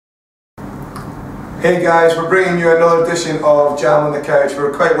Hey guys, we're bringing you another edition of Jam on the Couch.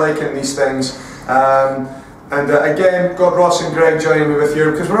 We're quite liking these things. Again, got Ross and Greg joining me with here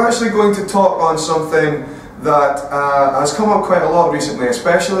because we're actually going to talk on something that has come up quite a lot recently,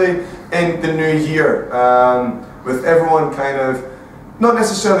 especially in the new year, with everyone kind of not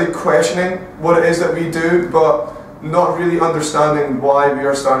necessarily questioning what it is that we do, but not really understanding why we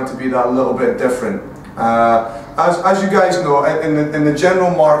are starting to be that little bit different. As you guys know, in the general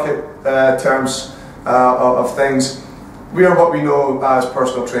market terms of things, we are what we know as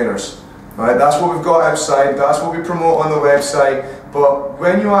personal trainers. Right? That's what we've got outside, that's what we promote on the website, but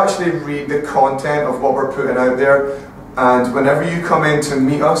when you actually read the content of what we're putting out there, and whenever you come in to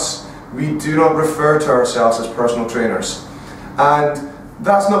meet us, we do not refer to ourselves as personal trainers. And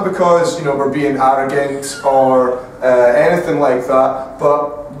that's not because we're being arrogant or anything like that,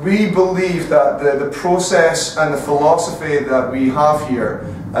 but we believe that the process and the philosophy that we have here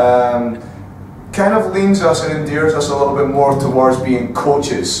kind of leans us and endears us a little bit more towards being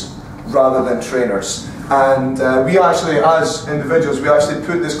coaches rather than trainers. And we actually, as individuals, we actually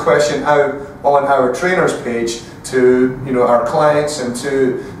put this question out on our trainers page to our clients and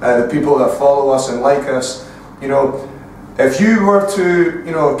to the people that follow us and like us. If you were to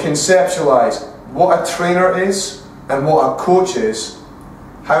conceptualize what a trainer is and what a coach is,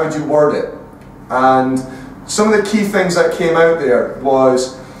 how would you word it? And some of the key things that came out there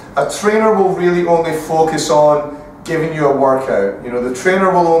was a trainer will really only focus on giving you a workout. The trainer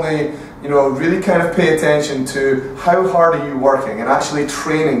will only really kind of pay attention to how hard are you working and actually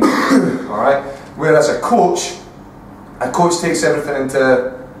training you, all right? Whereas a coach takes everything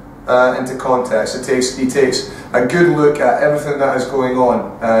into context. He takes a good look at everything that is going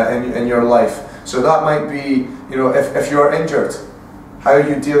on in your life. So that might be, if you are injured, how are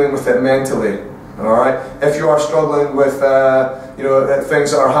you dealing with it mentally? All right. If you are struggling with things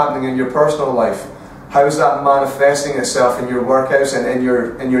that are happening in your personal life, how is that manifesting itself in your workouts and in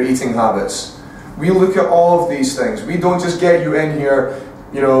your eating habits? We look at all of these things. We don't just get you in here,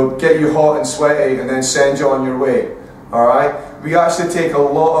 get you hot and sweaty and then send you on your way. All right. We actually take a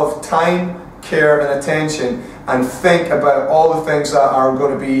lot of time, care, and attention and think about all the things that are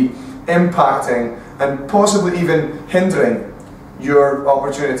going to be impacting and possibly even hindering your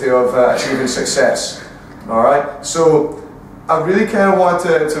opportunity of achieving success. Alright, so I really kind of want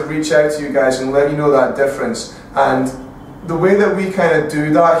to reach out to you guys and let you know that difference. And the way that we kind of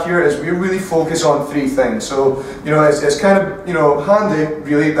do that here is we really focus on three things. So it's kind of handy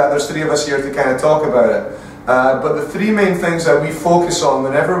really that there's three of us here to kind of talk about it. But the three main things that we focus on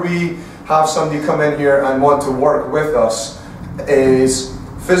whenever we have somebody come in here and want to work with us is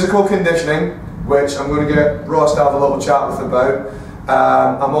physical conditioning, which I'm going to get Ross to have a little chat with about.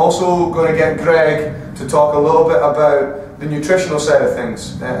 I'm also going to get Greg to talk a little bit about the nutritional side of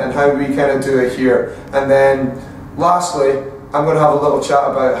things and how we kind of do it here. And then lastly, I'm going to have a little chat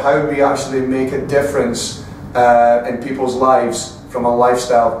about how we actually make a difference in people's lives from a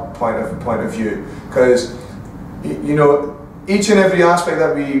lifestyle point of view. Because each and every aspect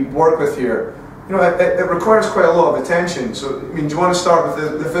that we work with here, it requires quite a lot of attention. So, do you want to start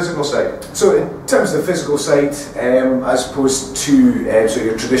with the physical side? So, in terms of the physical side, as opposed to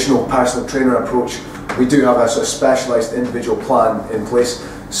your traditional personal trainer approach, we do have a sort of specialised individual plan in place.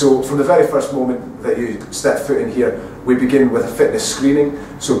 So, from the very first moment that you step foot in here, we begin with a fitness screening.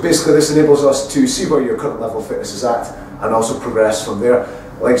 So, basically, this enables us to see where your current level of fitness is at and also progress from there.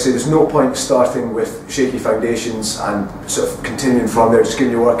 Like I say, there's no point starting with shaky foundations and sort of continuing from there, just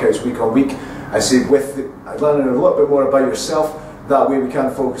giving you workouts week on week. I say with learning a little bit more about yourself, that way we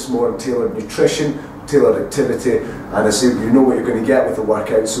can focus more on tailored nutrition, tailored activity, and I say you know what you're going to get with the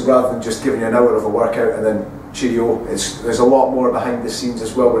workout. So rather than just giving you an hour of a workout and then cheerio, there's a lot more behind the scenes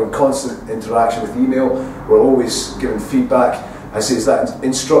as well. We're in constant interaction with email, we're always giving feedback. I say it's that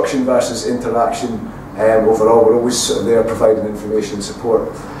instruction versus interaction overall, we're always sort of there providing information and support.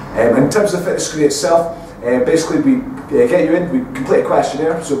 In terms of the fitness screen itself, basically we get you in, we complete a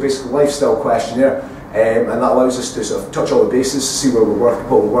questionnaire, so basically a lifestyle questionnaire, and that allows us to sort of touch all the bases, see where what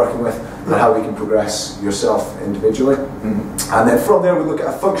we're working with and how we can progress yourself individually. And then from there we look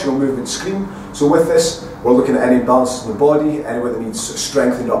at a functional movement screen. So with this we're looking at any imbalances in the body, anywhere that needs sort of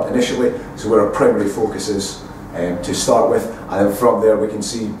strengthened up initially, so where our primary focus is to start with, and then from there we can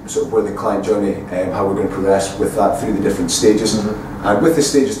see sort of where the client journey, how we're going to progress with that through the different stages. And with the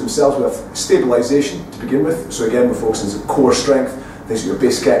stages themselves we have stabilisation to begin with, so again we're focusing on core strength, these are your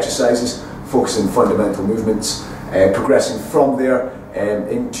basic exercises, focusing on fundamental movements, progressing from there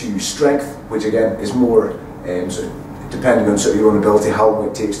into strength, which again is more sort of depending on sort of your own ability, how long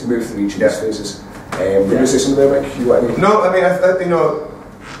it takes to move through each of these phases. Would you say something there, Mike? No, I mean,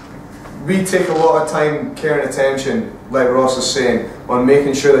 we take a lot of time, care and attention, like Ross is saying, on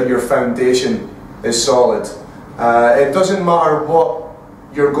making sure that your foundation is solid. It doesn't matter what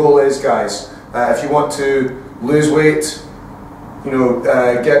your goal is, guys. If you want to lose weight,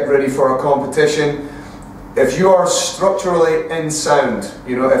 get ready for a competition, if you are structurally unsound,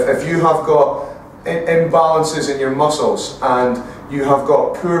 if you have got imbalances in your muscles and you have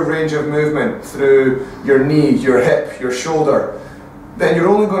got poor range of movement through your knee, your hip, your shoulder, then you're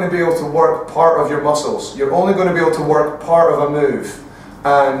only going to be able to work part of your muscles. You're only going to be able to work part of a move,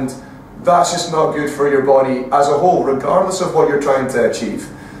 and that's just not good for your body as a whole, regardless of what you're trying to achieve.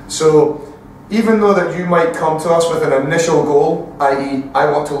 So even though that you might come to us with an initial goal, i.e. I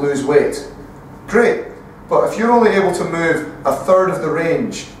want to lose weight, great, but if you're only able to move a third of the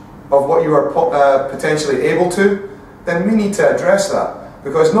range of what you are potentially able to, then we need to address that.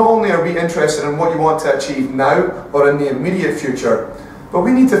 Because not only are we interested in what you want to achieve now or in the immediate future, but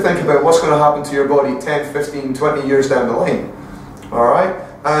we need to think about what's going to happen to your body 10, 15, 20 years down the line. Alright?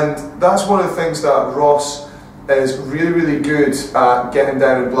 And that's one of the things that Ross is really, really good at getting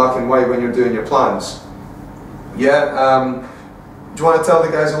down in black and white when you're doing your plans. Yeah? Do you want to tell the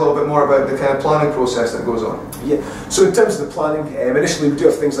guys a little bit more about the kind of planning process that goes on? Yeah, so in terms of the planning, initially we do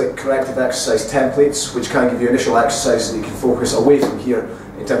have things like corrective exercise templates, which can give you initial exercises that you can focus away from here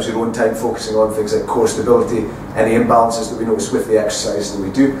in terms of your own time, focusing on things like core stability, any imbalances that we notice with the exercise that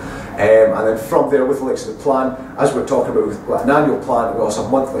we do. And then from there, with the likes of the plan, as we're talking about with an annual plan, we also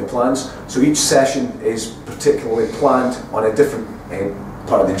have monthly plans. So each session is particularly planned on a different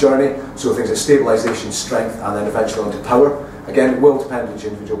part of the journey. So things like stabilisation, strength, and then eventually onto power. Again, it will depend on each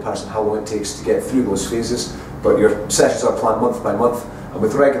individual person how long it takes to get through those phases, but your sessions are planned month by month, and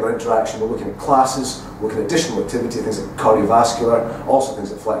with regular interaction we're looking at classes, looking at additional activity, things like cardiovascular, also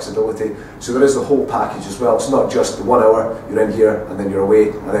things like flexibility. So there is the whole package as well. It's not just the 1 hour, you're in here and then you're away,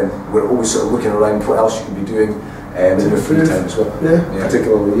 and then we're always sort of looking around what else you can be doing in your free time as well. Yeah.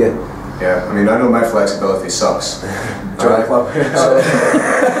 Particularly, yeah. Yeah, I mean, I know my flexibility sucks. Join the club.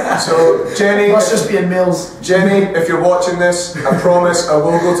 So, Jenny, must just be in males. Jenny, if you're watching this, I promise I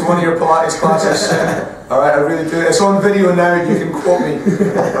will go to one of your Pilates classes. Alright, I really do. It's on video now, you can quote me.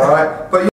 Alright, but